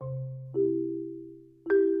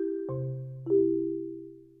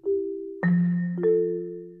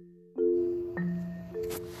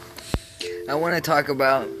I want to talk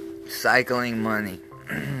about cycling money.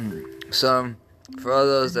 So, for all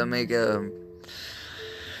those that make a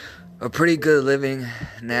pretty good living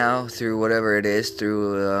now through whatever it is,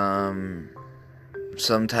 through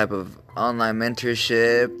some type of online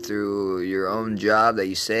mentorship, through your own job that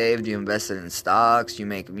you saved, you invested in stocks, you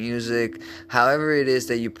make music, however it is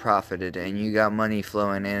that you profited and you got money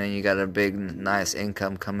flowing in and you got a big, nice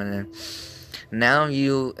income coming in. Now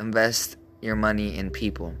you invest your money in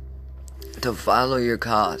people to follow your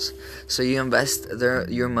cause. So you invest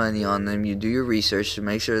your money on them. You do your research to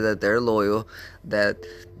make sure that they're loyal, that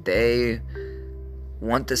they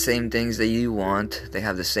want the same things that you want, they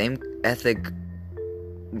have the same ethic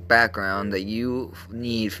background that you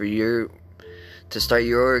need for to start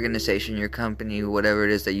your organization, your company, whatever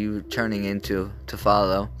it is that you're turning into to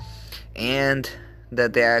follow, and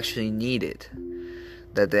that they actually need it,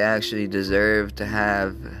 that they actually deserve to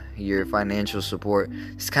have your financial support.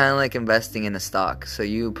 It's kind of like investing in a stock. So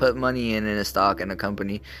you put money in a stock in a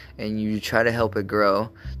company and you try to help it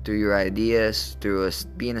grow through your ideas, through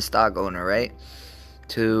being a stock owner, right?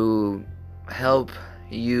 To help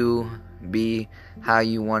you be how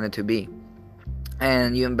you want it to be.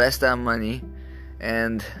 And you invest that money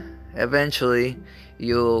and eventually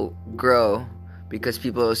you'll grow, because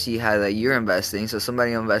people will see how that you're investing. So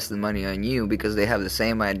somebody invested money on you because they have the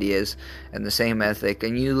same ideas and the same ethic,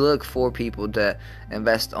 and you look for people to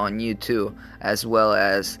invest on you too, as well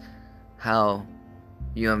as how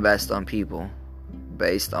you invest on people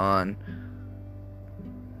based on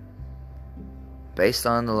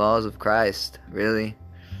the laws of Christ, really,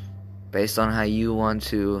 based on how you want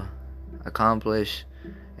to accomplish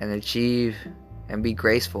and achieve and be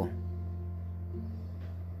graceful.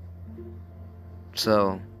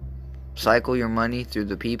 So, cycle your money through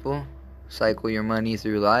the people, cycle your money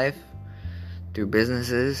through life, through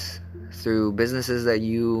businesses that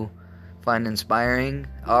you find inspiring,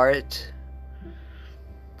 art,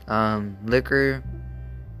 liquor,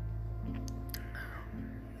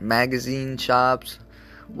 magazine shops,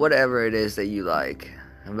 whatever it is that you like.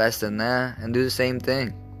 Invest in that and do the same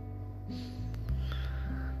thing.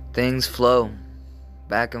 Things flow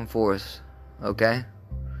back and forth, okay?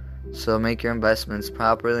 So make your investments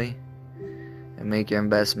properly and make your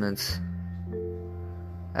investments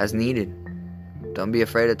as needed. Don't be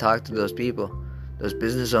afraid to talk to those people, those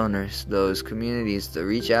business owners, those communities, to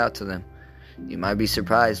reach out to them. You might be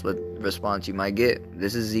surprised what response you might get.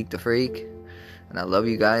 This is Zeke the Freak, and I love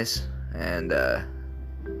you guys, and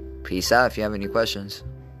peace out. If you have any questions,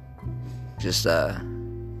 just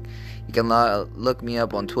you can look me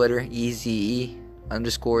up on Twitter, EZE_CNH,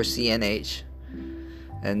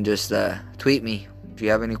 and just tweet me if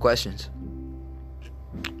you have any questions.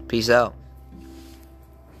 Peace out.